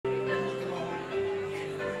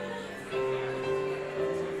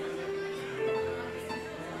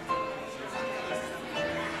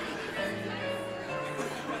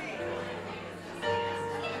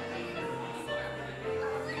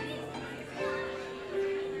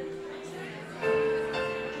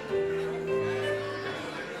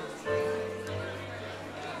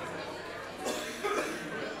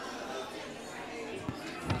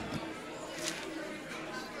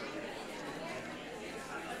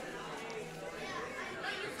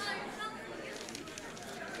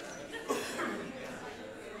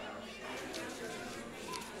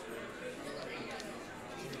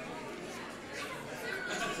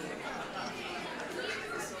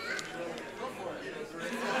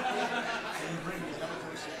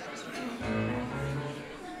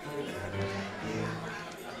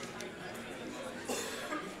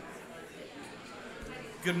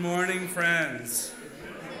Good morning, friends.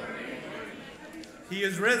 He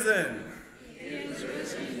is risen. He is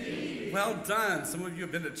risen indeed. Well done. Some of you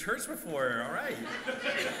have been to church before. All right.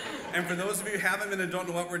 And for those of you who haven't been and don't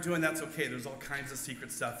know what we're doing, that's okay. There's all kinds of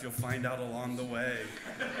secret stuff you'll find out along the way.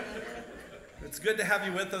 It's good to have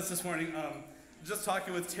you with us this morning. Just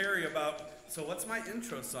talking with Terry about, so what's my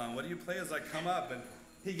intro song? What do you play as I come up? And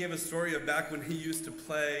he gave a story of back when he used to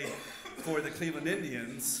play for the Cleveland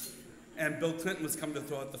Indians, and Bill Clinton was coming to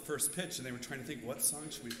throw out the first pitch, and they were trying to think, what song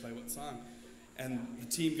should we play, what song? And the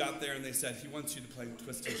team got there, and they said, he wants you to play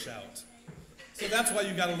Twist and Shout. So that's why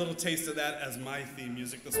you got a little taste of that as my theme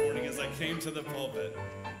music this morning as I came to the pulpit.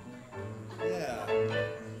 Yeah.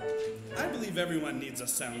 I believe everyone needs a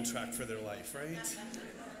soundtrack for their life, right?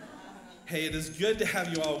 Hey, it is good to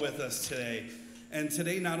have you all with us today. And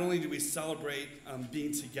today, not only do we celebrate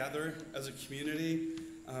being together as a community,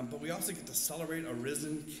 but we also get to celebrate a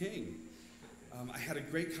risen King. I had a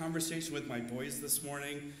great conversation with my boys this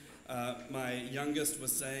morning. My youngest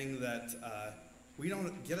was saying that we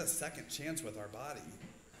don't get a second chance with our body,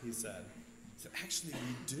 he said. I said, actually,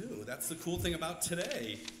 we do. That's the cool thing about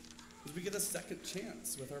today, is we get a second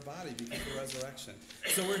chance with our body because of the resurrection.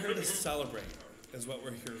 So we're here to celebrate, is what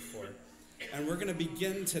we're here for. And we're going to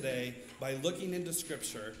begin today by looking into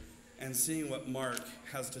Scripture and seeing what Mark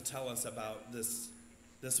has to tell us about this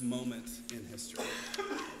moment in history.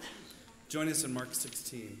 Join us in Mark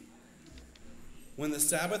 16. When the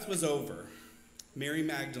Sabbath was over, Mary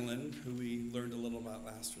Magdalene, who we learned a little about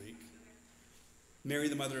last week, Mary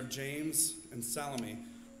the mother of James, and Salome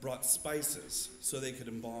brought spices so they could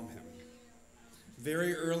embalm him.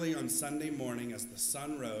 Very early on Sunday morning, as the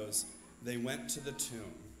sun rose, they went to the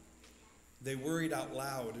tomb. They worried out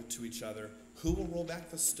loud to each other, who will roll back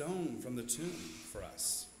the stone from the tomb for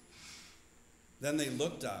us? Then they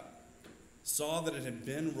looked up, saw that it had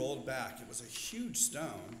been rolled back. It was a huge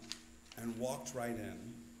stone, and walked right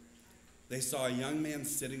in. They saw a young man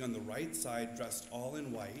sitting on the right side, dressed all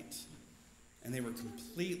in white, and they were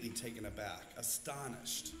completely taken aback,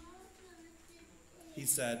 astonished. He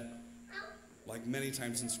said, like many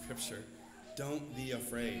times in Scripture, "Don't be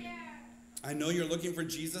afraid. I know you're looking for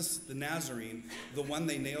Jesus the Nazarene, the one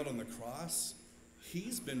they nailed on the cross.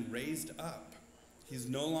 He's been raised up. He's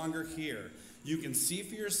no longer here. You can see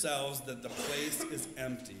for yourselves that the place is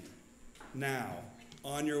empty. Now,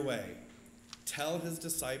 on your way, tell his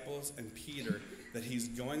disciples and Peter that he's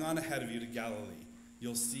going on ahead of you to Galilee.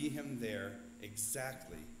 You'll see him there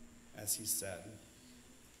exactly as he said."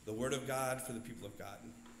 The word of God for the people of God.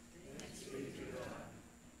 Thanks be to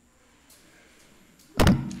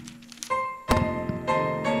God.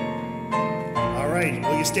 All right,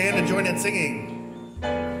 will you stand and join in singing?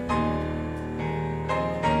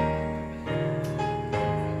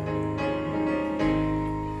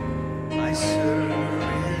 My serve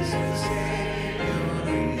is the Savior,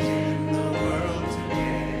 he's in the world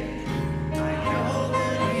today. I know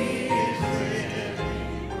that he is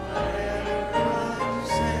living, whatever I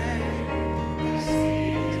say. I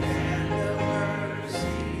see his hand of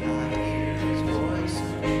mercy, I hear his voice of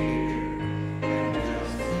cheer. And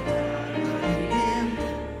just the time I need him,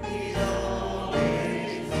 he's always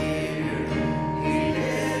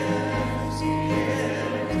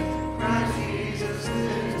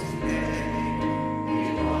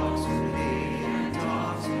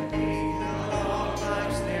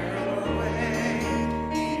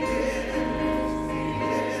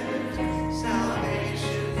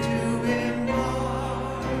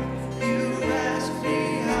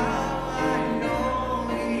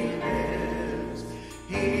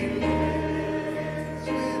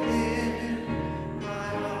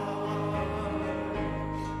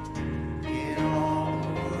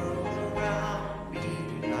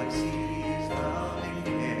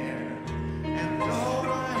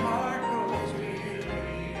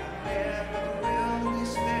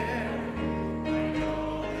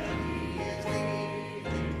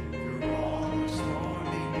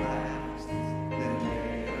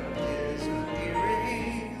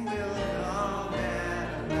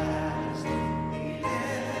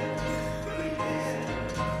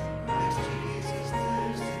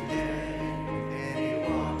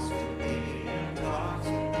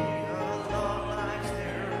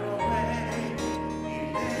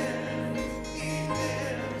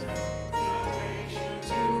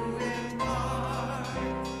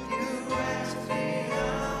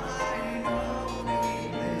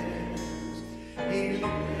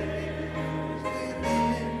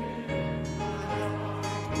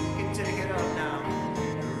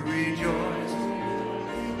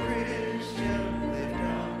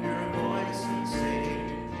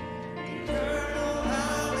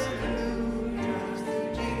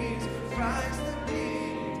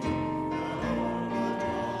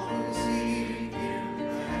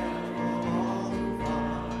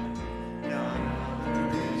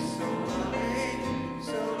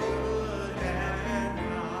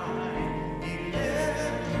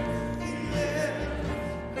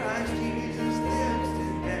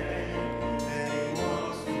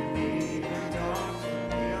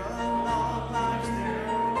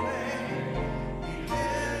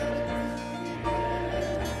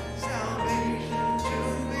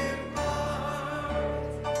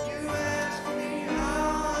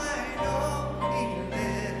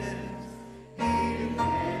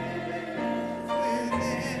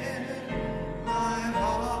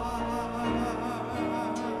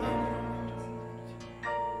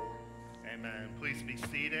Amen. Please be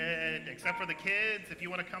seated. Except for the kids, if you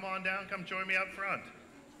want to come on down, come join me up front.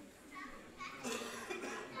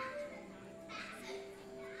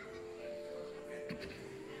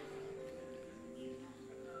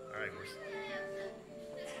 All right,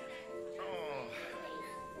 oh,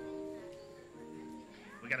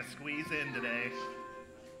 we got to squeeze in today.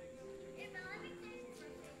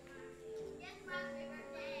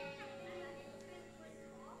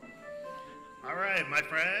 All right, my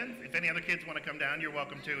friends, if any other kids want to come down, you're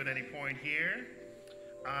welcome to at any point here.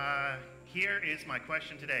 Here is my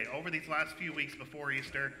question today. Over these last few weeks before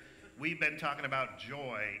Easter, we've been talking about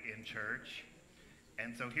joy in church.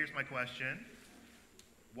 And so here's my question.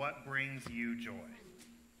 What brings you joy?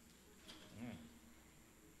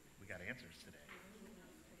 We got answers today.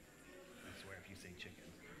 I swear if you say chicken.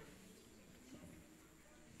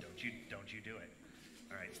 Don't you do it.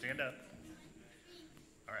 All right, stand up.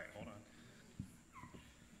 All right, hold on.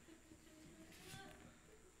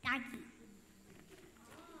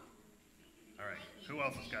 All right, who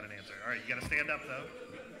else has got an answer? All right, you got to stand up, though.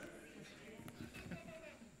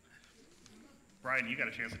 Brian, you got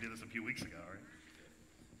a chance to do this a few weeks ago, all right?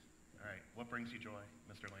 All right, what brings you joy,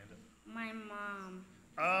 Mr. Landon? My mom.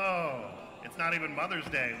 Oh, it's not even Mother's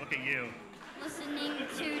Day. Look at you. Listening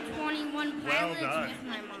to 21 Well Pilots done. with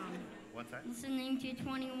my mom. What's that? Listening to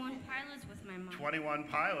 21 Pilots with my mom. 21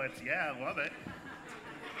 Pilots, yeah, love it.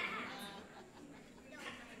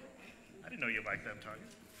 I didn't know you liked them, Tanya.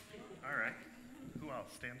 All right. Who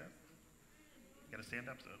else? Stand up. You gotta stand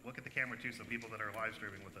up. So look at the camera too, so people that are live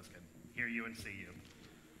streaming with us can hear you and see you.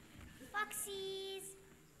 Foxies.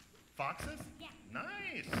 Foxes? Yeah.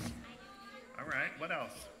 Nice. All right. What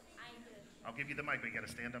else? I'll give you the mic, but you gotta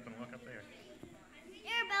stand up and look up there.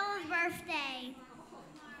 Arabella's birthday.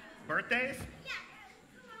 Birthdays?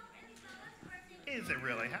 Yeah. Is it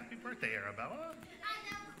really? Happy birthday, Arabella. I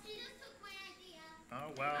know. She just took my idea.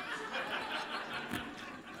 Oh, well.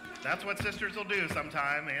 That's what sisters will do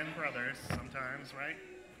sometime, and brothers sometimes, right?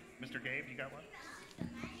 Mr. Gabe, you got one?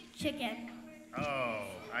 Chicken. Oh,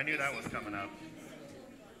 I knew that was coming up.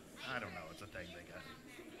 I don't know. It's a thing they got.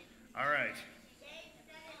 All right.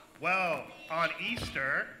 Well, on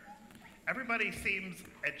Easter, everybody seems,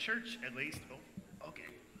 at church at least, oh, okay.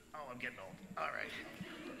 Oh, I'm getting old. All right.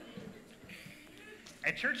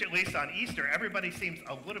 At church, at least on Easter, everybody seems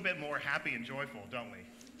a little bit more happy and joyful, don't we?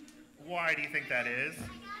 Why do you think that is?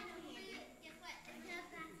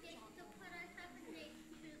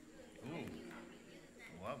 Ooh,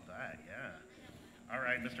 love that, yeah. All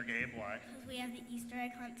right, Mr. Gabe, why? Because we have the Easter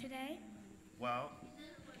egg hunt today. Well,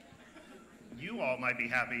 you all might be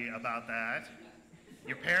happy about that.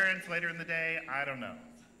 Your parents later in the day, I don't know.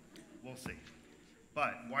 We'll see.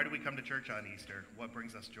 But why do we come to church on Easter? What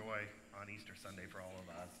brings us joy on Easter Sunday for all of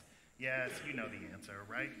us? Yes, you know the answer,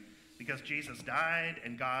 right? Because Jesus died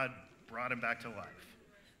and God brought him back to life.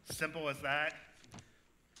 Simple as that.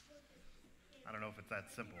 I don't know if it's that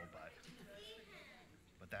simple,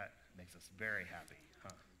 but that makes us very happy,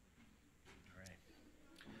 huh?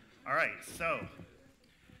 All right, so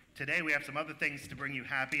today we have some other things to bring you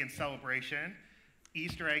happy and celebration.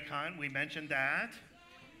 Easter egg hunt, we mentioned that.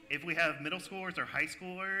 If we have middle schoolers or high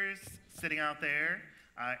schoolers sitting out there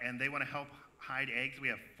and they want to help hide eggs, we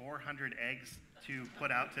have 400 eggs to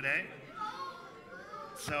put out today.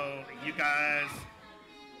 So you guys,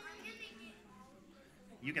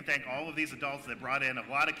 you can thank all of these adults that brought in a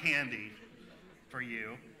lot of candy for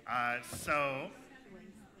you. So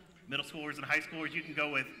middle schoolers and high schoolers, you can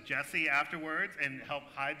go with Jesse afterwards and help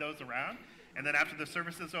hide those around. And then after the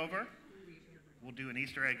service is over, we'll do an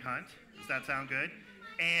Easter egg hunt. Does that sound good?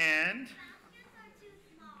 And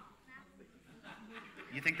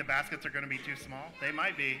you think the baskets are going to be too small? They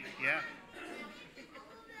might be, yeah.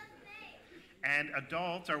 And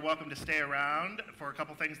adults are welcome to stay around for a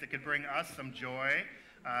couple things that could bring us some joy.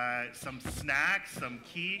 Some snacks, some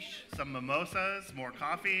quiche, some mimosas, more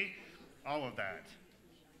coffee, all of that.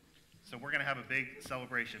 So we're going to have a big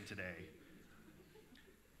celebration today.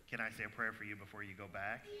 Can I say a prayer for you before you go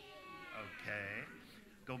back? Okay.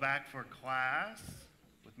 Go back for class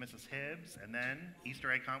with Mrs. Hibbs, and then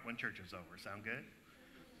Easter egg hunt when church is over. Sound good?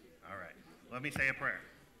 All right. Let me say a prayer.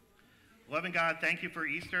 Loving God, thank you for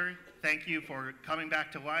Easter. Thank you for coming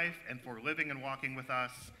back to life and for living and walking with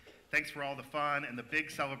us. Thanks for all the fun and the big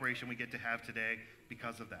celebration we get to have today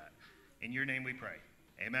because of that. In your name we pray.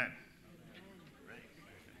 Amen. Right.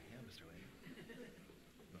 Yeah, Mr. Lane. You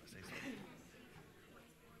want to say something?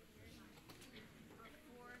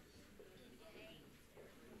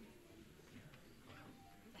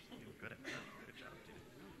 You were good at that. Good job, dude.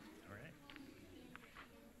 All right.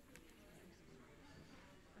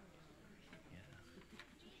 Yeah.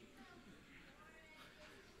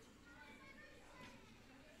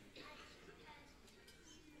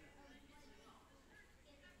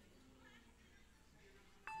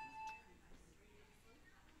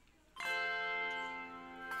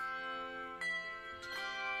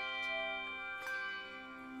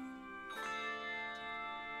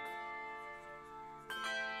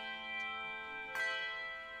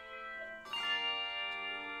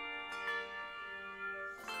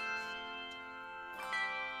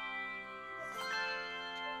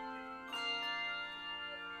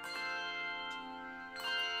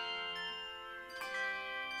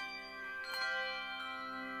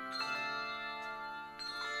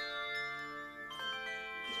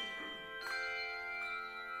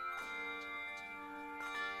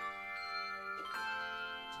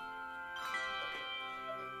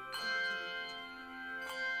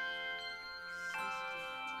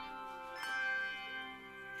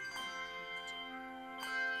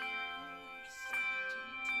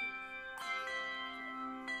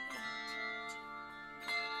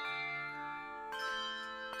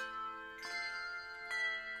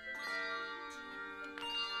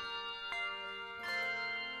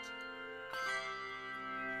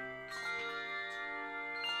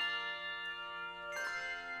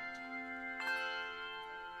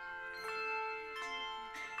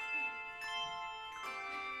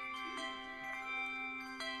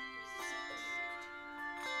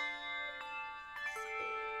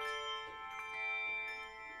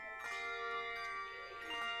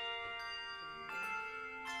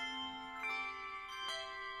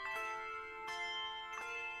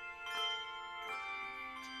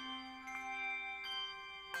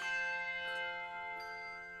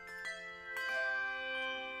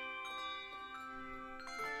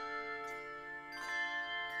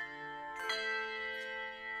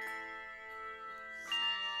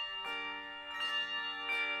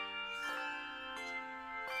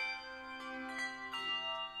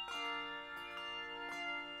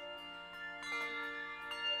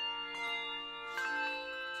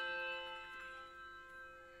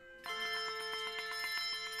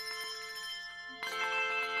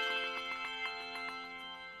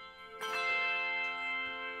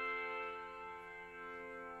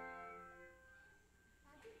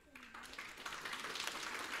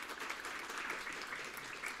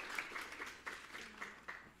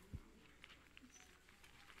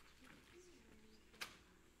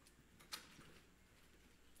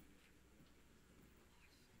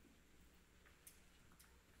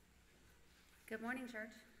 Good morning,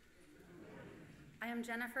 church. I am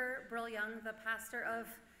Jennifer Brill-Young, the pastor of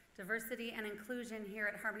Diversity and Inclusion here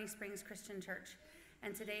at Harmony Springs Christian Church.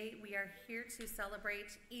 And today we are here to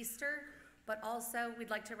celebrate Easter, but also we'd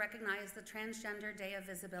like to recognize the Transgender Day of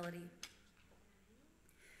Visibility.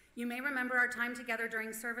 You may remember our time together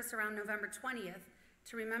during service around November 20th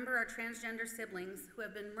to remember our transgender siblings who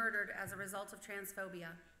have been murdered as a result of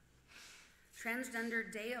transphobia.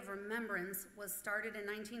 Transgender Day of Remembrance was started in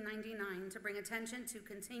 1999 to bring attention to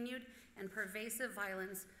continued and pervasive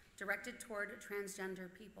violence directed toward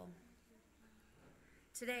transgender people.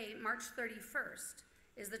 Today, March 31st,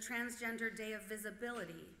 is the Transgender Day of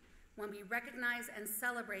Visibility, when we recognize and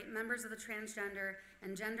celebrate members of the transgender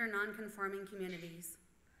and gender nonconforming communities.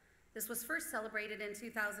 This was first celebrated in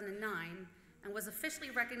 2009 and was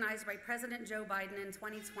officially recognized by President Joe Biden in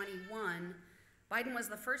 2021. Biden was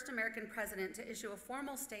the first American president to issue a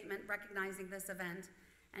formal statement recognizing this event,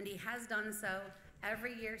 and he has done so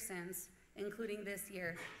every year since, including this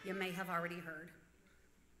year, you may have already heard.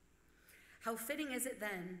 How fitting is it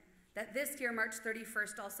then that this year, March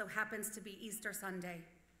 31st, also happens to be Easter Sunday?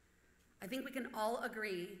 I think we can all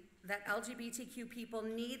agree that LGBTQ people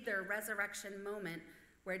need their resurrection moment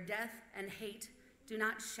where death and hate do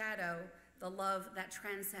not shadow the love that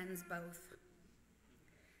transcends both.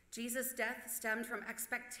 Jesus' death stemmed from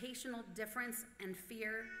expectational difference and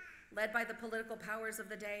fear led by the political powers of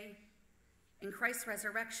the day. In Christ's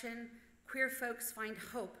resurrection, queer folks find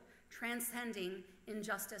hope transcending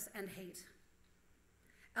injustice and hate.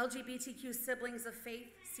 LGBTQ siblings of faith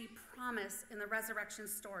see promise in the resurrection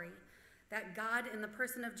story that God, in the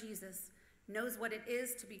person of Jesus, knows what it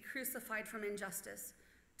is to be crucified from injustice,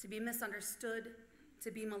 to be misunderstood,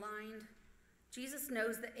 to be maligned. Jesus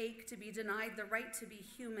knows the ache to be denied the right to be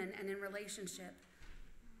human and in relationship.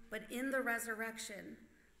 But in the resurrection,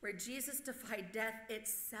 where Jesus defied death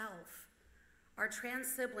itself, our trans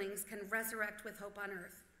siblings can resurrect with hope on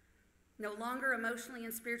earth, no longer emotionally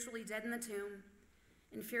and spiritually dead in the tomb,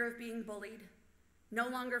 in fear of being bullied, no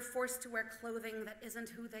longer forced to wear clothing that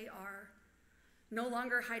isn't who they are, no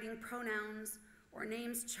longer hiding pronouns or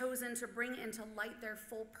names chosen to bring into light their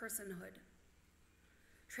full personhood.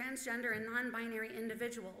 Transgender and non-binary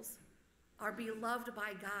individuals are beloved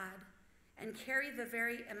by God and carry the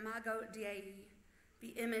very imago Dei,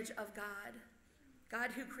 the image of God,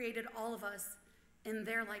 God who created all of us in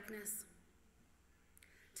their likeness.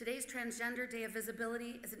 Today's Transgender Day of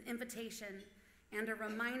Visibility is an invitation and a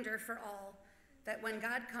reminder for all that when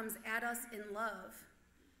God comes at us in love,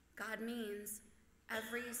 God means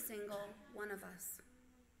every single one of us.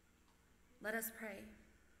 Let us pray.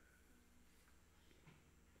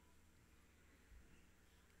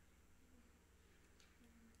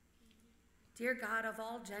 Dear God of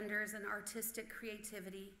all genders and artistic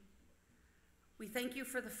creativity, we thank you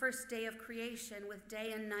for the first day of creation with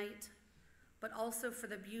day and night, but also for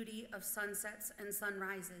the beauty of sunsets and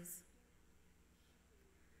sunrises.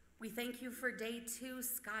 We thank you for day 2,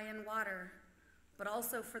 sky and water, but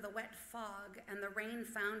also for the wet fog and the rain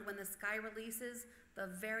found when the sky releases the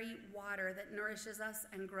very water that nourishes us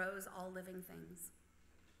and grows all living things.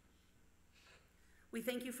 We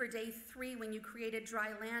thank you for day 3 when you created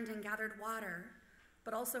dry land and gathered water,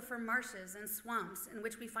 but also for marshes and swamps in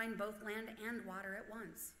which we find both land and water at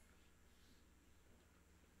once.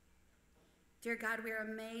 Dear God, we are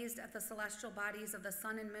amazed at the celestial bodies of the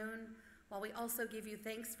sun and moon, while we also give you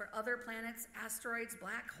thanks for other planets, asteroids,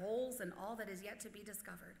 black holes, and all that is yet to be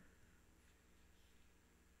discovered.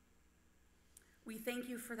 We thank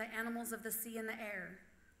you for the animals of the sea and the air,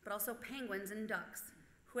 but also penguins and ducks,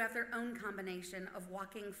 who have their own combination of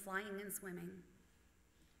walking, flying, and swimming.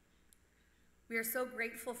 We are so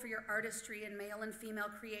grateful for your artistry in male and female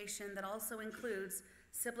creation that also includes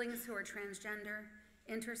siblings who are transgender,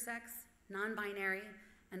 intersex, non-binary,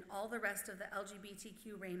 and all the rest of the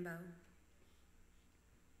LGBTQ rainbow.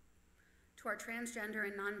 To our transgender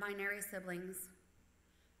and non-binary siblings,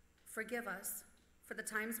 forgive us for the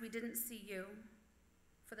times we didn't see you,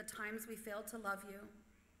 for the times we failed to love you.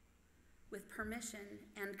 With permission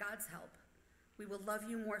and God's help, we will love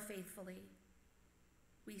you more faithfully.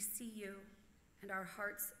 We see you and our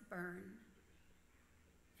hearts burn.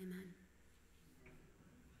 Amen.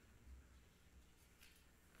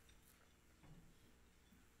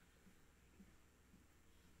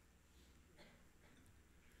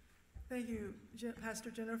 Thank you, Pastor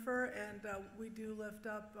Jennifer, and we do lift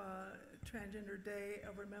up Transgender Day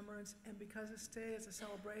of Remembrance, and because this day is a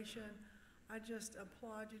celebration, I just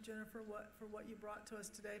applaud you, Jennifer, for what you brought to us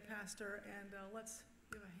today, Pastor, and let's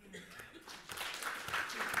give a hand.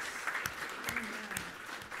 Yes. Amen.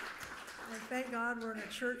 And thank God we're in a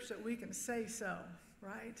church that we can say so,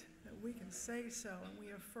 right? That we can say so, and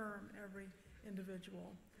we affirm every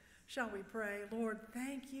individual. Shall we pray? Lord,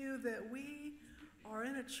 thank you that we are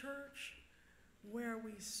in a church where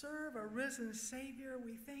we serve a risen Savior.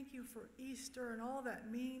 We thank you for Easter and all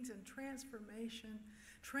that means and transformation.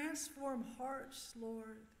 Transform hearts,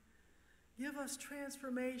 Lord. Give us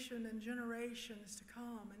transformation in generations to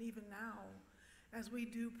come, and even now, as we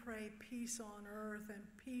do pray peace on earth and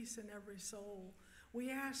peace in every soul. We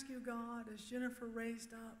ask you, God, as Jennifer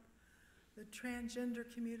raised up the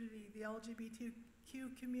transgender community, the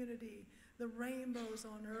LGBTQ community, the rainbows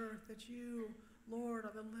on earth, that you, Lord,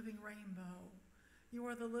 are the living rainbow. You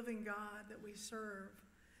are the living God that we serve.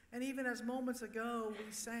 And even as moments ago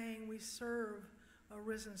we sang, we serve a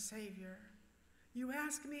risen Savior. You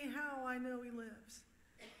ask me how I know he lives.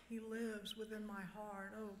 He lives within my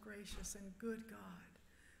heart. Oh, gracious and good God.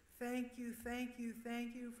 Thank you, thank you,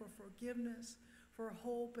 thank you for forgiveness, for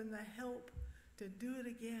hope and the help to do it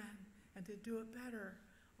again and to do it better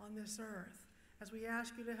on this earth. As we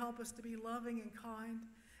ask you to help us to be loving and kind,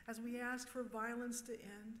 as we ask for violence to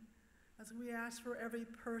end, as we ask for every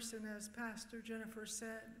person, as Pastor Jennifer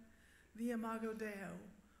said, the Imago Dei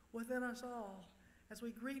within us all. As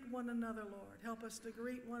we greet one another, Lord, help us to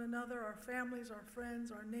greet one another, our families, our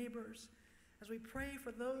friends, our neighbors, as we pray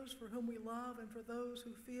for those for whom we love and for those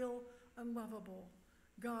who feel unlovable.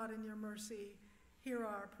 God, in your mercy, hear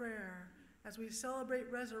our prayer as we celebrate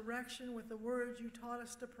resurrection with the words you taught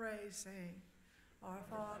us to pray, saying, Our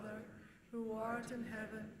Father, who art in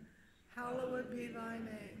heaven, hallowed be thy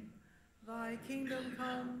name. Thy kingdom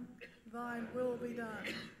come, thy will be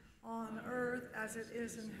done, on earth as it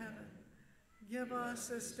is in heaven. Give us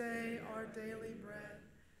this day our daily bread,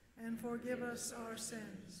 and forgive us our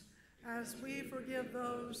sins, as we forgive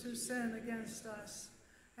those who sin against us.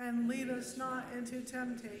 And lead us not into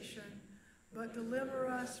temptation, but deliver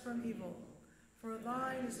us from evil. For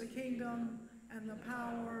thine is the kingdom, and the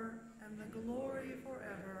power, and the glory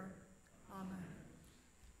forever. Amen.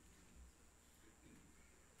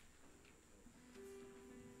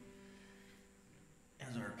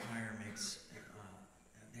 As our choir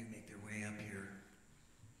they make their way up here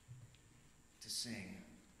to sing,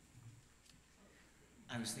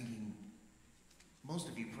 I was thinking, most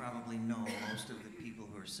of you probably know most of the people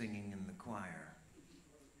who are singing in the choir,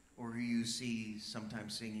 or who you see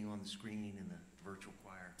sometimes singing on the screen in the virtual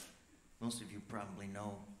choir. Most of you probably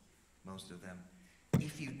know most of them.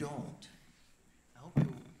 If you don't, I hope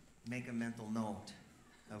you'll make a mental note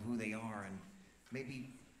of who they are, and maybe,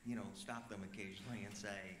 stop them occasionally and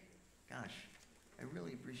say, gosh, I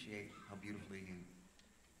really appreciate how beautifully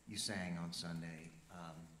you sang on Sunday,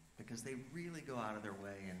 because they really go out of their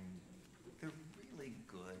way, and they're really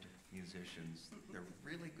good musicians. They're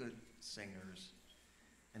really good singers,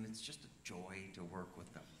 and it's just a joy to work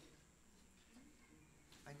with them.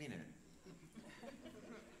 I mean it.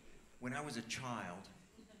 When I was a child,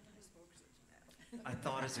 I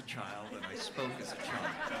thought as a child and I spoke as a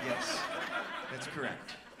child. Yes, that's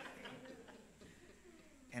correct.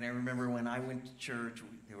 And I remember when I went to church,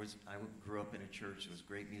 I grew up in a church, there was a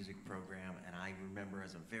great music program, and I remember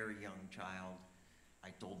as a very young child,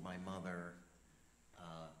 I told my mother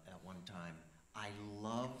at one time, I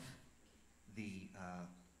love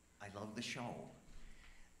the show.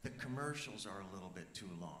 The commercials are a little bit too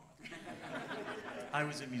long. I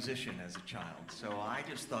was a musician as a child, so I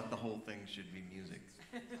just thought the whole thing should be music.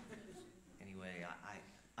 Anyway,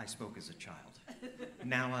 I spoke as a child.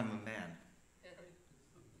 Now I'm a man.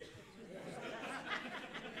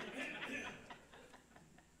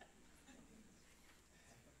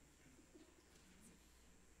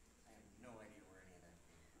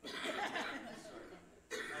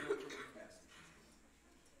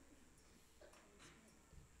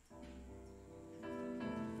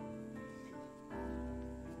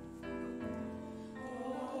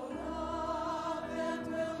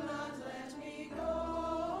 Will not let me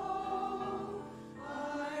go.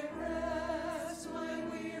 I pray.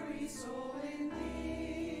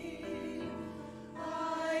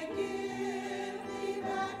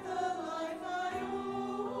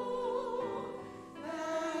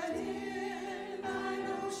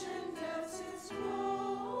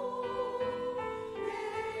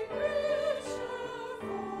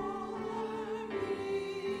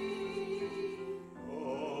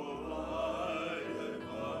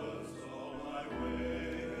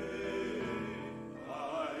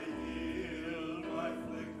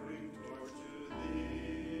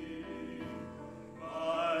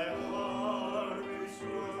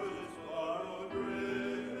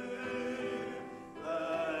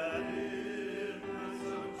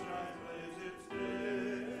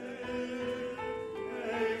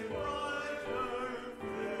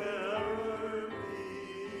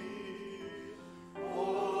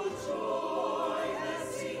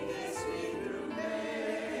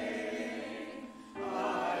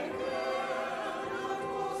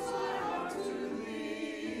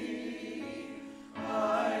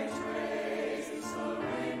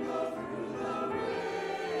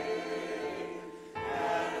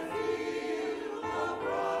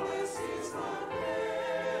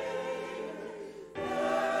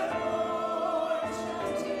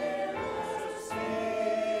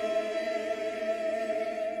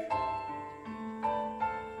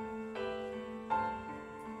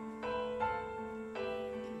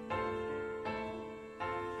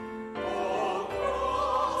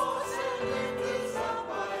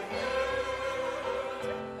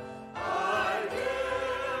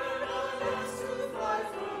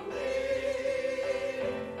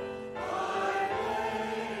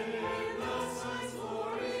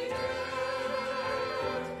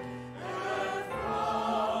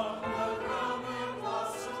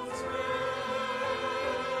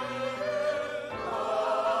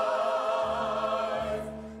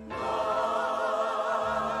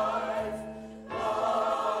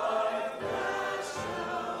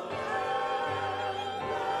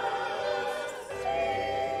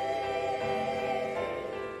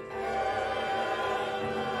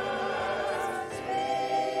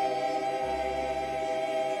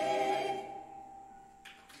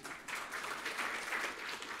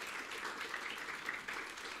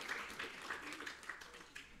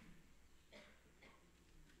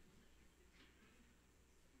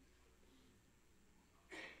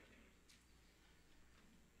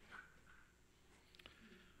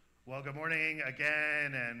 Well, good morning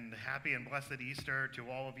again, and happy and blessed Easter to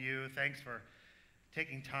all of you. Thanks for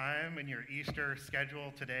taking time in your Easter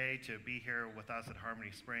schedule today to be here with us at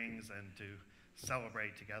Harmony Springs and to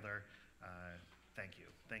celebrate together. Thank you.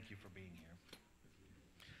 Thank you for being here.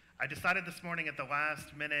 I decided this morning at the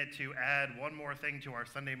last minute to add one more thing to our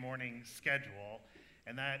Sunday morning schedule,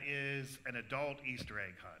 and that is an adult Easter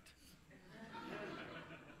egg hunt.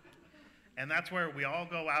 And that's where we all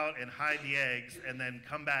go out and hide the eggs and then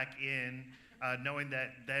come back in knowing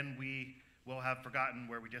that then we will have forgotten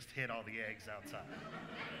where we just hid all the eggs outside.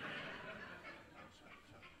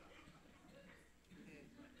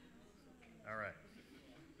 All right.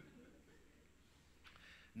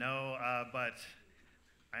 No, but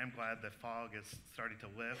I am glad the fog is starting to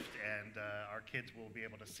lift and our kids will be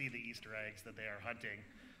able to see the Easter eggs that they are hunting.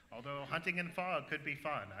 Although hunting in fog could be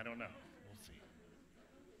fun. I don't know.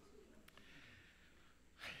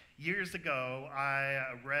 Years ago, I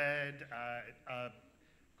read a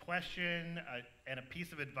question and a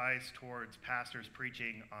piece of advice towards pastors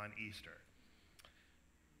preaching on Easter.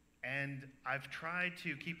 And I've tried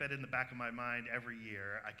to keep it in the back of my mind every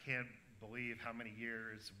year. I can't believe how many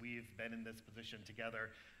years we've been in this position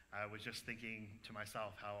together. I was just thinking to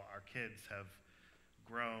myself how our kids have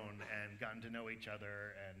grown and gotten to know each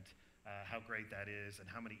other and how great that is and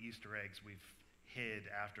how many Easter eggs we've hid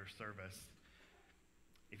after service.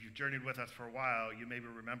 If you've journeyed with us for a while, you maybe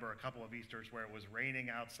remember a couple of Easters where it was raining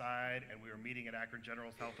outside and we were meeting at Akron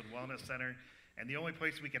General's Health and Wellness Center, and the only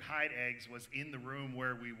place we could hide eggs was in the room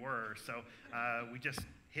where we were. So we just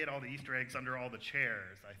hid all the Easter eggs under all the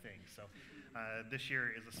chairs, I think. So this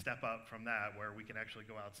year is a step up from that, where we can actually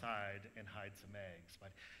go outside and hide some eggs.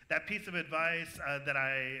 But that piece of advice that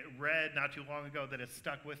I read not too long ago that has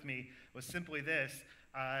stuck with me was simply this.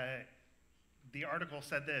 The article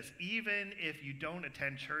said this: even if you don't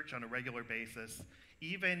attend church on a regular basis,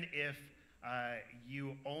 even if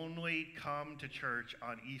you only come to church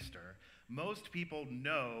on Easter, most people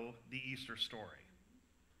know the Easter story.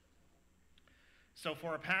 So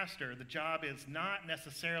for a pastor, the job is not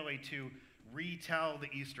necessarily to retell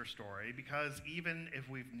the Easter story, because even if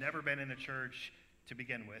we've never been in a church to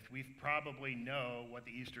begin with, we probably know what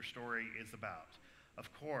the Easter story is about.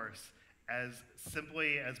 Of course, as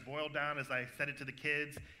simply as boiled down as I said it to the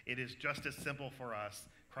kids, it is just as simple for us.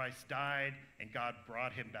 Christ died and God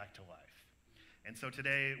brought him back to life. And so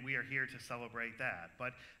today we are here to celebrate that.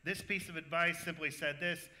 But this piece of advice simply said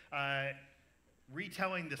this: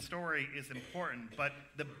 retelling the story is important, but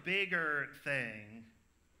the bigger thing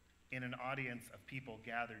in an audience of people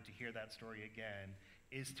gathered to hear that story again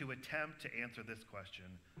is to attempt to answer this question: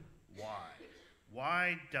 why?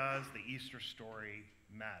 Why does the Easter story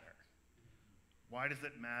matter? Why does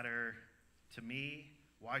it matter to me?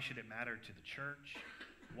 Why should it matter to the church?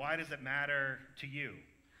 Why does it matter to you?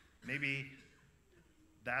 Maybe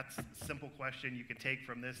that's a simple question you can take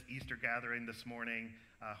from this Easter gathering this morning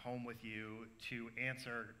home with you to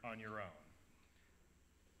answer on your own.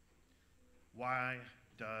 Why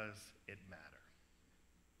does it matter?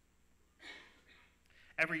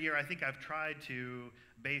 Every year, I think I've tried to,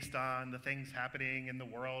 based on the things happening in the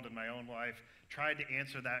world and my own life, tried to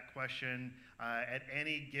answer that question at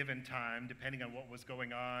any given time, depending on what was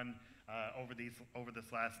going on over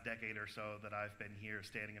this last decade or so that I've been here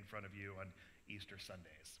standing in front of you on Easter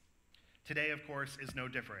Sundays. Today, of course, is no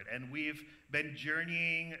different, and we've been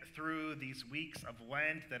journeying through these weeks of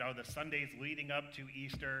Lent that are the Sundays leading up to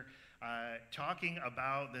Easter, talking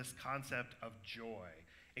about this concept of joy,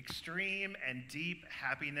 extreme and deep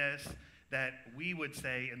happiness that we would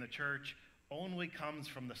say in the church only comes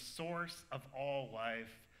from the source of all life,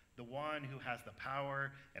 the one who has the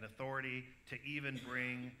power and authority to even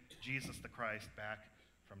bring Jesus the Christ back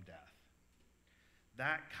from death.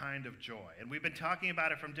 That kind of joy. And we've been talking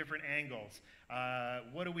about it from different angles.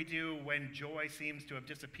 What do we do when joy seems to have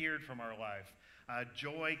disappeared from our life?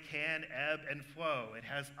 Joy can ebb and flow. It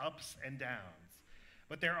has ups and downs.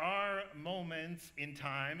 But there are moments in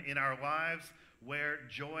time in our lives where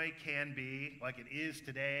joy can be, like it is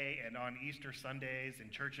today and on Easter Sundays in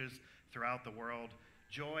churches throughout the world,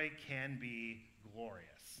 joy can be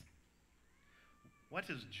glorious. What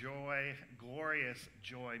does joy, glorious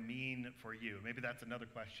joy, mean for you? Maybe that's another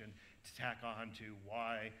question to tack on to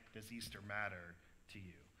why does Easter matter to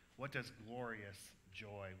you? What does glorious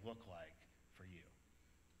joy look like for you?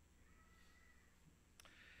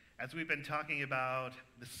 As we've been talking about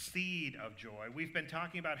the seed of joy, we've been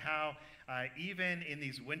talking about how even in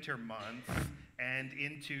these winter months and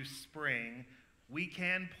into spring, we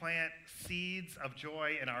can plant seeds of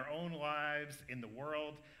joy in our own lives, in the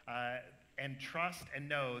world, and trust and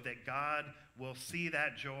know that God will see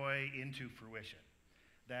that joy into fruition.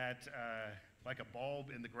 that like a bulb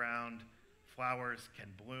in the ground, flowers can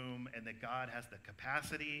bloom, and that God has the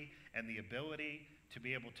capacity and the ability to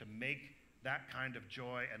be able to make that kind of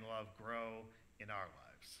joy and love grow in our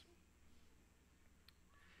lives.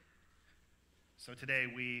 So today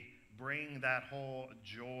we bring that whole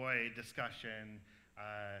joy discussion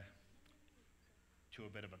to a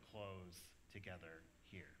bit of a close together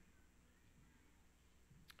here.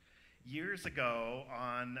 Years ago,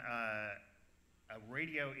 on a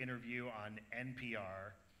radio interview on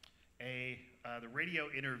NPR, the radio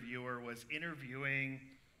interviewer was interviewing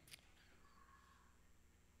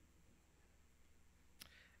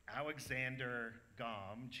Alexander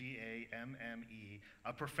Gamme, Gamme,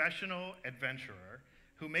 a professional adventurer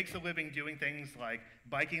who makes a living doing things like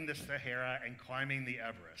biking the Sahara and climbing the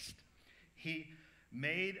Everest. He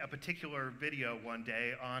made a particular video one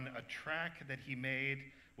day on a track that he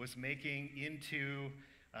was making into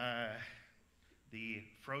the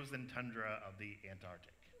frozen tundra of the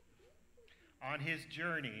Antarctic. On his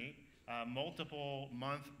journey,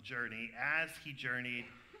 multiple-month journey, as he journeyed,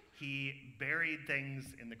 he buried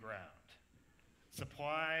things in the ground.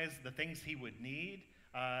 Supplies, the things he would need,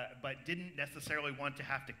 but didn't necessarily want to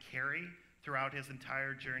have to carry throughout his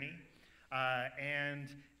entire journey. And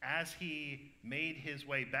as he made his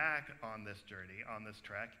way back on this journey, on this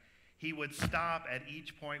trek, he would stop at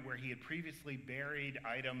each point where he had previously buried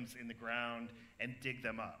items in the ground and dig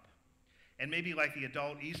them up. And maybe like the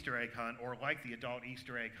adult Easter egg hunt, or like the adult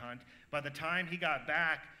Easter egg hunt, by the time he got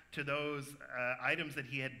back to those items that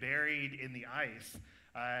he had buried in the ice,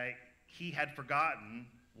 he had forgotten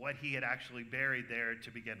what he had actually buried there to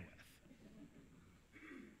begin with.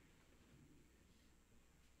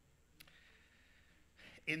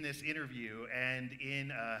 In this interview and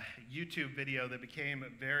in a YouTube video that became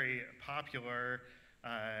very popular,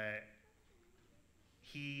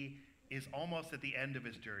 he is almost at the end of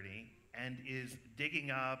his journey and is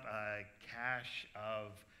digging up a cache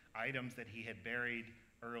of items that he had buried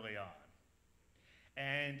early on.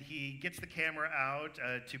 And he gets the camera out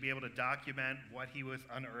to be able to document what he was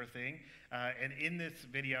unearthing. And in this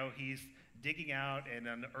video, he's digging out and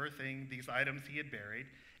unearthing these items he had buried,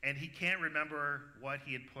 and he can't remember what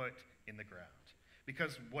he had put in the ground.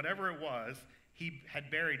 Because whatever it was, he had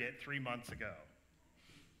buried it 3 months ago.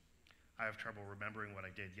 I have trouble remembering what I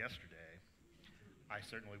did yesterday. I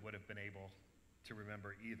certainly would have been able to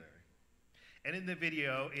remember either. And in the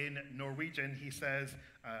video, in Norwegian, he says,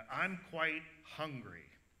 "I'm quite hungry."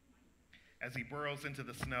 As he burrows into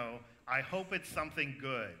the snow, "I hope it's something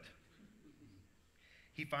good."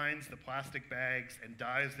 He finds the plastic bags and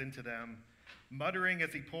dives into them, muttering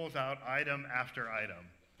as he pulls out item after item.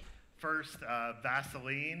 First,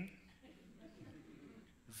 Vaseline,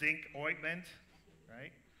 zinc ointment,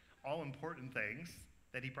 right? All important things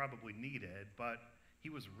that he probably needed, but he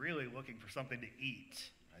was really looking for something to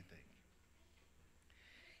eat, I think.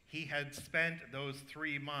 He had spent those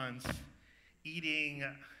 3 months eating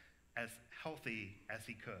as healthy as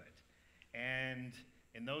he could. And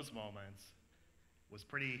in those moments, was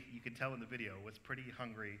pretty, you can tell in the video, was pretty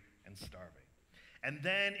hungry and starving. And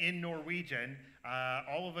then in Norwegian,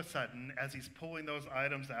 all of a sudden, as he's pulling those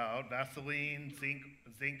items out, Vaseline,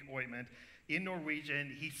 zinc ointment, in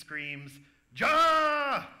Norwegian, he screams,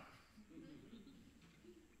 "Ja!"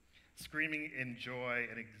 Screaming in joy,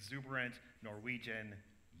 an exuberant Norwegian,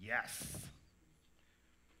 "Yes."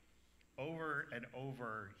 Over and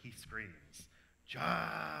over, he screams,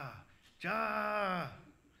 "Ja! Ja!"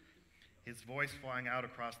 His voice flying out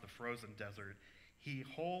across the frozen desert, he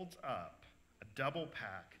holds up a double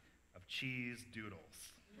pack of cheese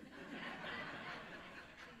doodles.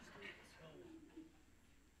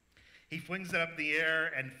 He flings it up in the air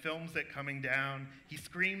and films it coming down. He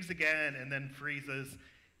screams again and then freezes.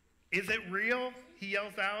 "Is it real?" he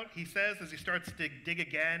yells out. He says as he starts to dig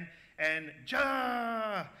again, and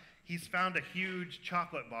 "Ja!" He's found a huge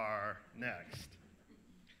chocolate bar next.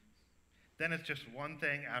 Then it's just one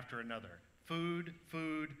thing after another. Food,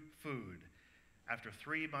 food, food. After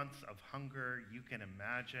 3 months of hunger, you can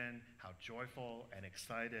imagine how joyful and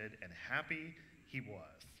excited and happy he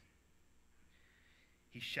was.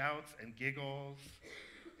 He shouts and giggles,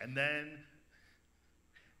 and then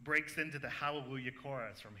breaks into the Hallelujah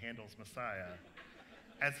chorus from Handel's Messiah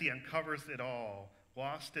as he uncovers it all,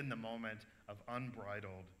 lost in the moment of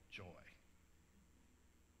unbridled joy.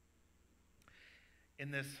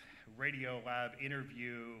 In this Radio Lab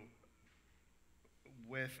interview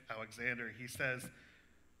with Alexander, he says,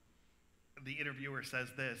 the interviewer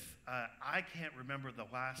says this, "I can't remember the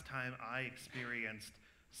last time I experienced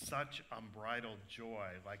such unbridled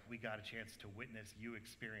joy like we got a chance to witness you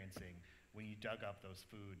experiencing when you dug up those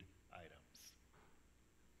food items."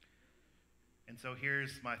 And so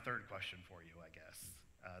here's my third question for you, I guess,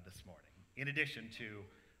 this morning. In addition to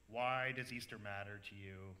why does Easter matter to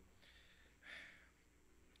you?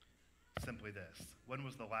 Simply this: when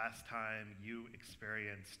was the last time you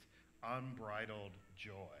experienced unbridled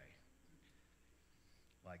joy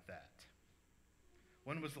like that?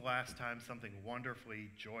 When was the last time something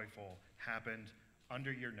wonderfully joyful happened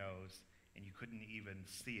under your nose and you couldn't even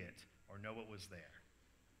see it or know it was there?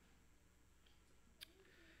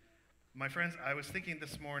 My friends, I was thinking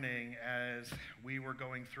this morning as we were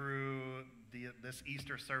going through this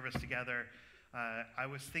Easter service together, I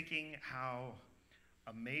was thinking how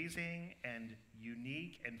amazing and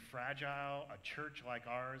unique and fragile a church like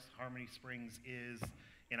ours, Harmony Springs, is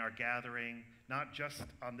in our gathering, not just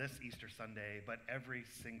on this Easter Sunday, but every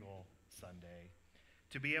single Sunday.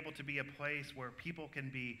 To be able to be a place where people can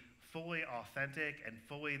be fully authentic and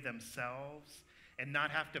fully themselves and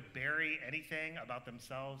not have to bury anything about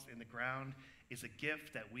themselves in the ground is a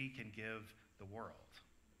gift that we can give the world.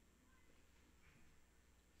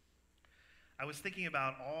 I was thinking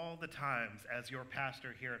about all the times as your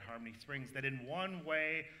pastor here at Harmony Springs that in one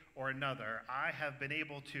way or another, I have been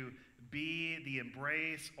able to be the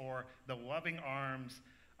embrace or the loving arms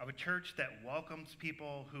of a church that welcomes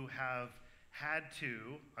people who have had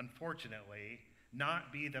to, unfortunately,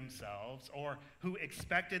 not be themselves, or who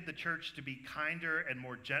expected the church to be kinder and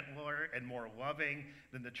more gentler and more loving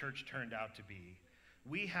than the church turned out to be.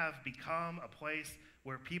 We have become a place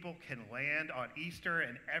where people can land on Easter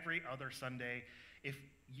and every other Sunday. If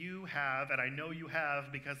you have, and I know you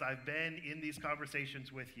have because I've been in these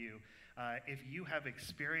conversations with you, if you have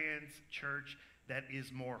experienced church that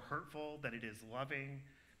is more hurtful than it is loving,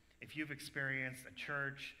 if you've experienced a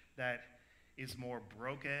church that is more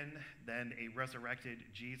broken than a resurrected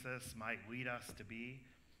Jesus might lead us to be,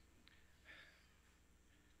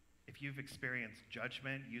 if you've experienced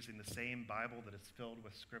judgment using the same Bible that is filled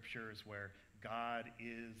with scriptures where God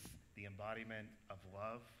is the embodiment of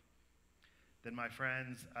love, then my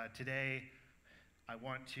friends, today I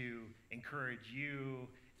want to encourage you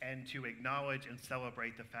and to acknowledge and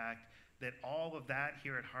celebrate the fact that all of that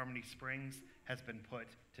here at Harmony Springs has been put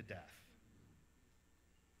to death.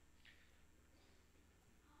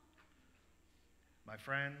 My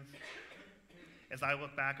friends, as I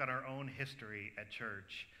look back on our own history at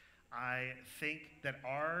church, I think that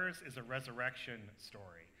ours is a resurrection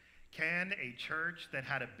story. Can a church that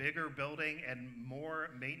had a bigger building and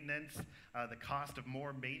more maintenance, the cost of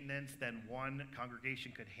more maintenance than one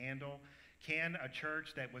congregation could handle, can a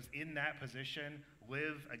church that was in that position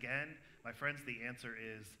live again? My friends, the answer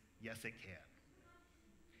is yes, it can.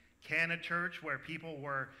 Can a church where people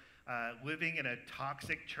were living in a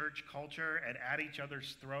toxic church culture and at each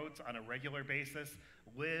other's throats on a regular basis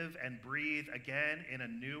live and breathe again in a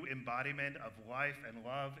new embodiment of life and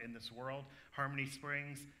love in this world? Harmony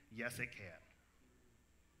Springs, yes, it can.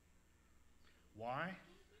 Why?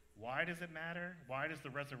 Why does it matter? Why does the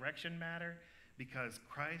resurrection matter? Because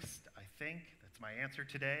Christ, I think, that's my answer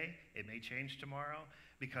today. It may change tomorrow.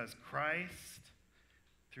 Because Christ,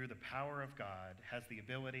 through the power of God, has the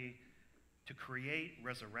ability to create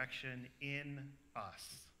resurrection in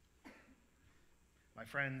us. My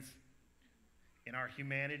friends, in our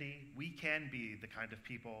humanity, we can be the kind of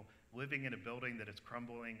people living in a building that is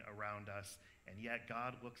crumbling around us, and yet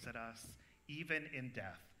God looks at us, even in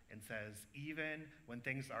death, and says, even when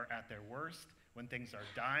things are at their worst, when things are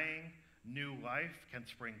dying, new life can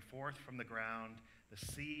spring forth from the ground. The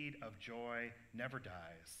seed of joy never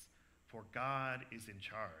dies, for God is in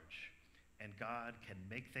charge, and God can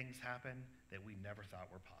make things happen that we never thought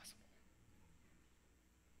were possible.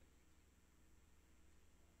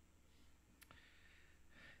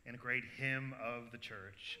 In a great hymn of the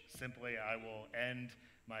church, simply I will end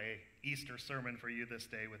my Easter sermon for you this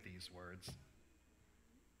day with these words.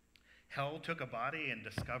 Hell took a body and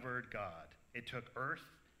discovered God. It took earth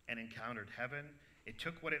and encountered heaven. It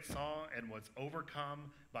took what it saw and was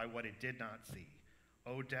overcome by what it did not see.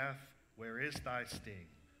 O death, where is thy sting?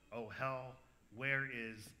 O hell, where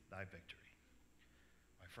is thy victory?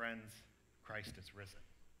 My friends, Christ is risen.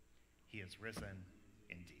 He is risen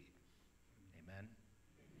indeed. Amen. Amen.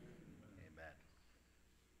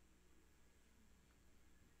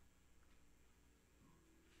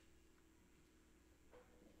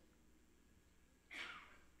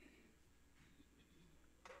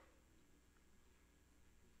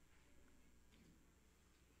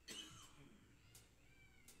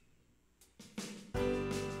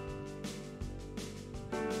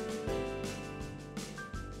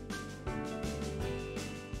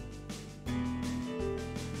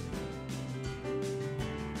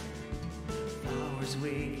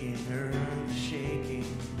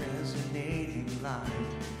 alive.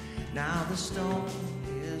 Now the stone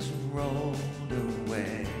is rolled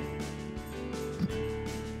away.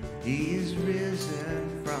 He is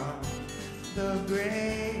risen from the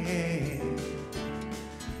grave.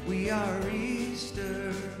 We are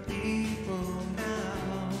Easter people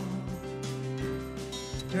now,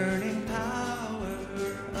 turning power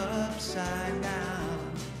upside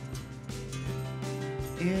down.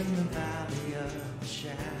 In the valley of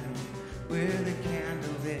shadow, with a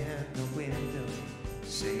candle in the window,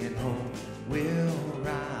 saying hope will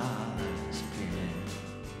rise again.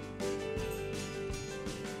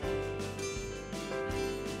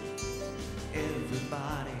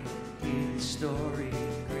 Everybody hear the story,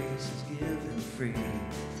 grace is given free.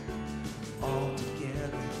 All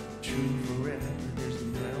together, true forever, there's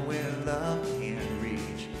nowhere love can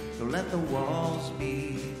reach. So let the walls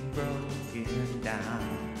be broken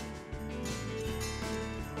down.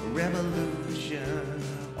 A revolution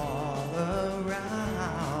all around.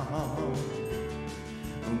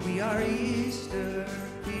 We are Easter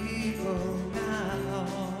people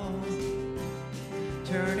now,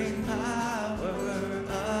 turning power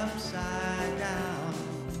upside down.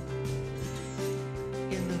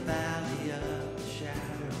 In the valley of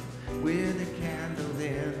shadow, with a candle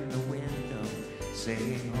in the window,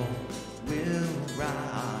 saying hope will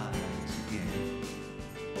rise again.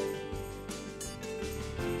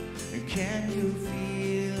 And can you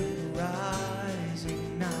feel it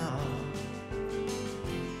rising now?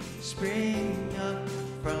 Spring up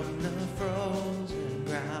from the frozen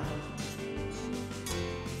ground.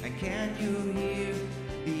 And can you hear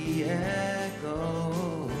the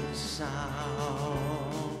echo sound?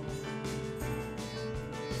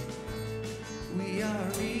 We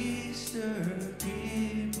are Easter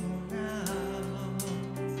people now,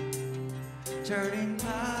 turning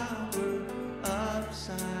power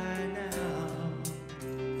upside down.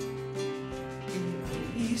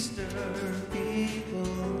 Easter people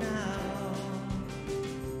now,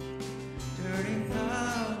 turning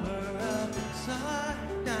power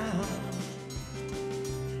upside down.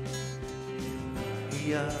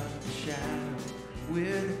 Of the shadow,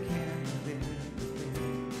 with a candle in the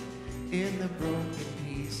wind, in the broken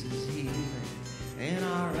pieces healing, in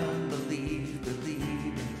our unbelief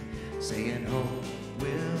believing, saying hope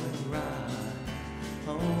will rise,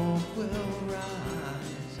 hope will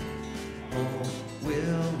rise, hope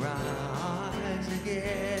will rise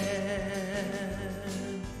again.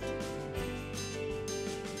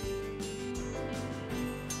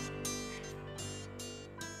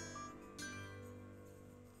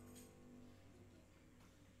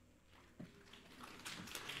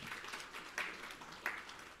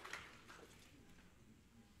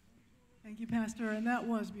 Thank you, Pastor, and that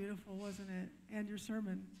was beautiful, wasn't it? And your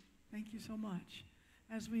sermon. Thank you so much.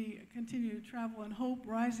 As we continue to travel in hope,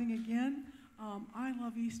 rising again, I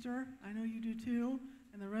love Easter. I know you do too,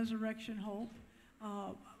 and the resurrection hope.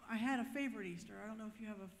 I had a favorite Easter. I don't know if you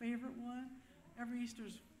have a favorite one. Every Easter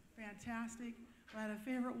is fantastic. But I had a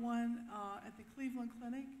favorite one at the Cleveland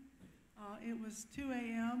Clinic. It was 2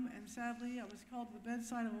 a.m., and sadly, I was called to the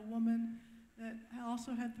bedside of a woman that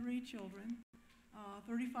also had 3 children.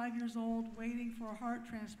 35 years old, waiting for a heart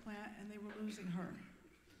transplant, and they were losing her.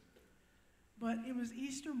 But it was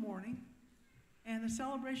Easter morning, and the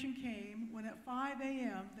celebration came when at 5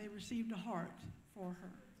 a.m. they received a heart for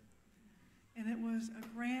her. And it was a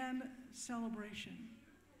grand celebration.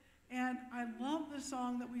 And I love the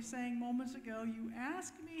song that we sang moments ago, "You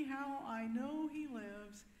ask me how I know he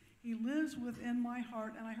lives within my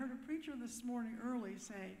heart." And I heard a preacher this morning early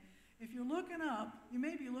say, if you're looking up, you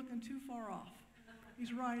may be looking too far off.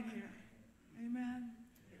 He's right here. Amen.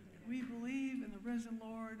 We believe in the risen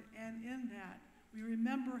Lord, and in that, we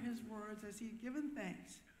remember his words as he had given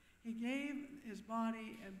thanks. He gave his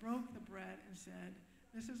body and broke the bread and said,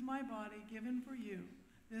 "This is my body given for you.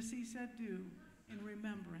 This," he said, "do in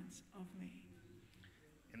remembrance of me."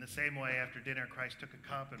 In the same way, after dinner, Christ took a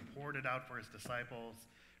cup and poured it out for his disciples,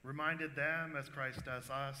 reminded them, as Christ does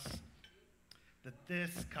us, that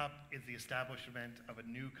this cup is the establishment of a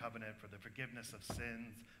new covenant for the forgiveness of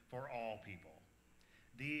sins for all people.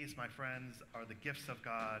 These, my friends, are the gifts of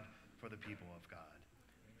God for the people of God.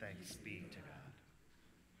 Thanks be to God.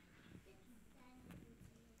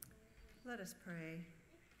 Let us pray.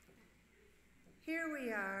 Here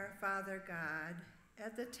we are, Father God,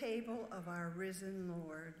 at the table of our risen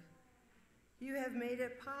Lord. You have made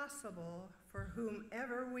it possible for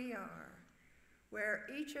whomever we are, where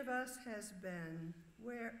each of us has been,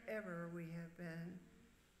 wherever we have been,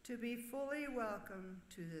 to be fully welcome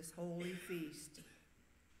to this holy feast.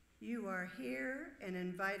 You are here and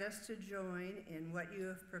invite us to join in what you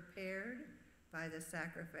have prepared by the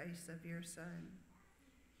sacrifice of your Son.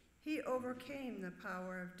 He overcame the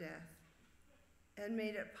power of death and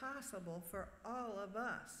made it possible for all of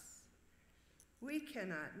us. We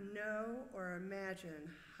cannot know or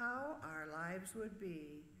imagine how our lives would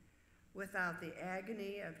be without the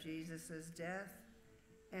agony of Jesus' death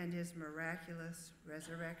and his miraculous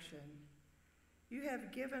resurrection. You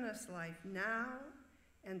have given us life now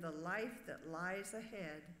and the life that lies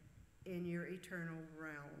ahead in your eternal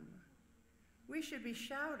realm. We should be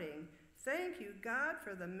shouting, "Thank you, God,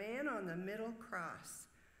 for the man on the middle cross."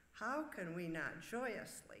 How can we not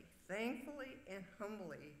joyously, thankfully, and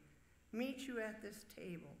humbly meet you at this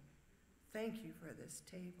table? Thank you for this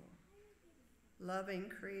table. Loving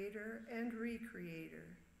Creator and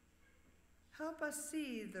Recreator, help us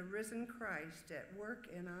see the risen Christ at work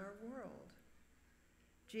in our world.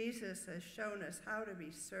 Jesus has shown us how to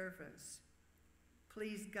be servants.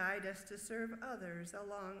 Please guide us to serve others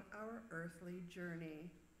along our earthly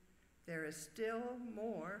journey. There is still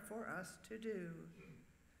more for us to do.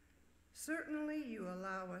 Certainly, you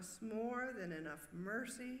allow us more than enough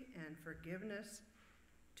mercy and forgiveness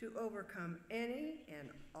to overcome any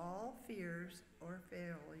and all fears or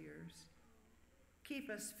failures. Keep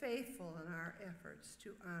us faithful in our efforts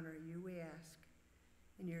to honor you, we ask.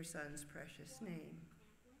 In your Son's precious name,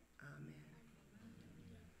 amen.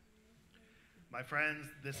 My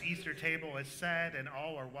friends, this Easter table is set and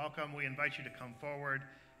all are welcome. We invite you to come forward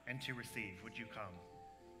and to receive. Would you come?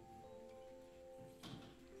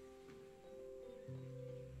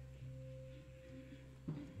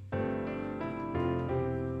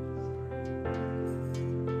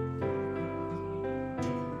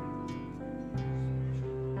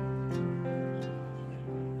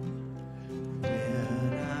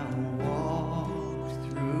 When I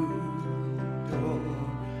walked through the door,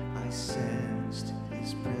 I sensed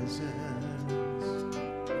his presence,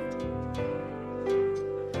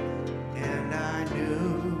 and I knew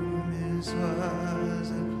this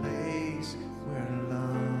was a place where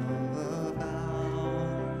love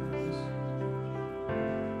abounds.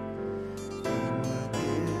 For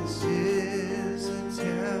this is the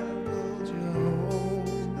temple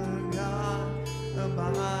Jehovah God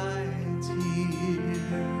abides here,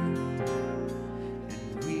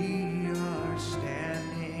 and we are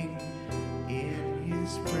standing in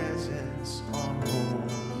his presence on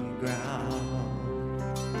holy ground.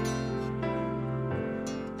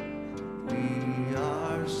 We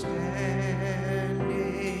are standing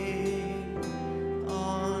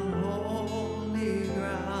on holy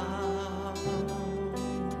ground,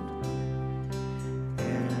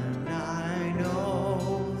 and I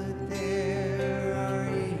know that there are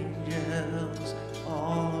angels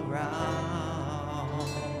all around.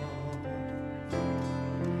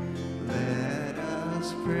 Let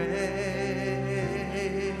us praise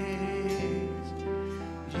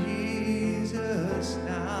Jesus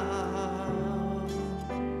now.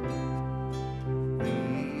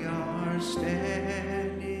 We are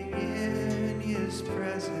standing in his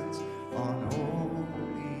presence on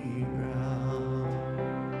holy ground.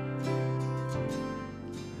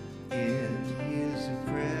 In his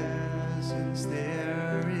presence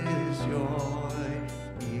there is joy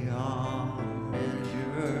beyond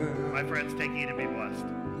measure. My friends, take heed and be blessed.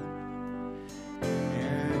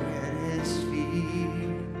 And at his feet,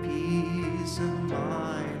 peace of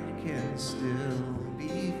mind can still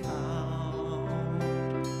be found.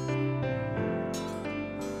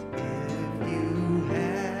 If you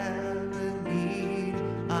have a need,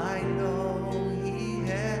 I know he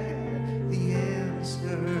has the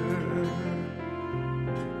answer.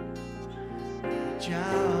 Reach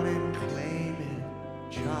out and claim it,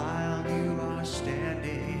 child, you are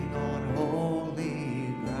standing on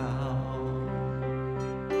holy ground.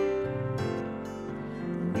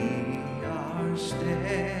 We are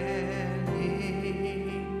standing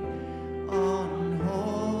on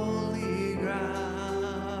holy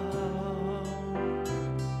ground,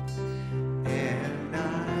 and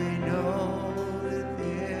I know that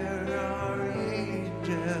there are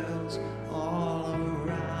angels all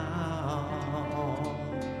around.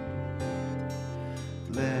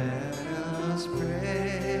 Let us pray.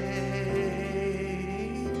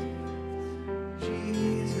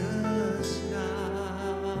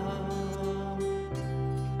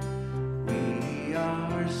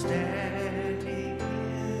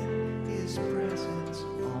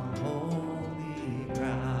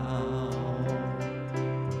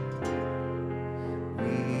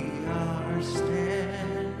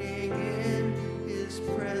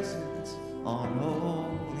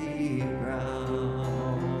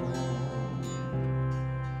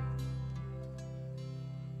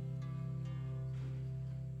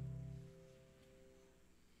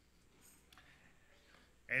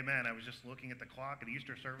 Amen. I was just looking at the clock at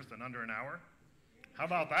Easter service in under an hour. How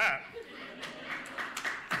about that?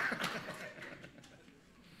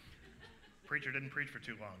 Preacher didn't preach for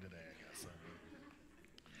too long today, I guess.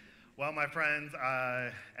 Well, my friends,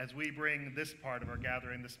 as we bring this part of our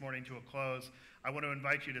gathering this morning to a close, I want to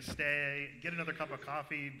invite you to stay, get another cup of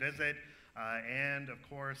coffee, visit, and, of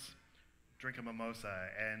course, drink a mimosa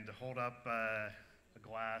and hold up a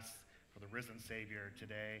glass for the risen Savior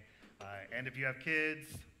today. And if you have kids,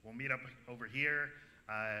 we'll meet up over here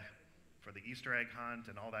for the Easter egg hunt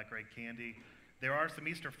and all that great candy. There are some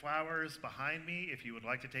Easter flowers behind me. If you would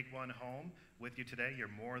like to take one home with you today, you're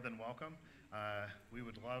more than welcome. We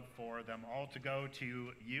would love for them all to go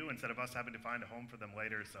to you instead of us having to find a home for them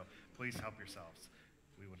later, so please help yourselves.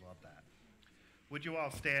 We would love that. Would you all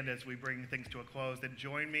stand as we bring things to a close and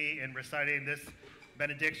join me in reciting this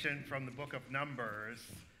benediction from the book of Numbers.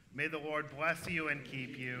 May the Lord bless you and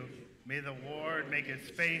keep you. May the Lord make his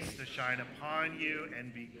face to shine upon you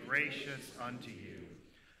and be gracious unto you.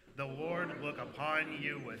 The Lord look upon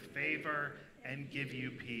you with favor and give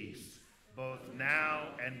you peace, both now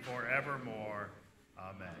and forevermore.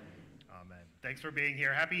 Amen. Amen. Thanks for being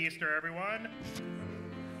here. Happy Easter, everyone.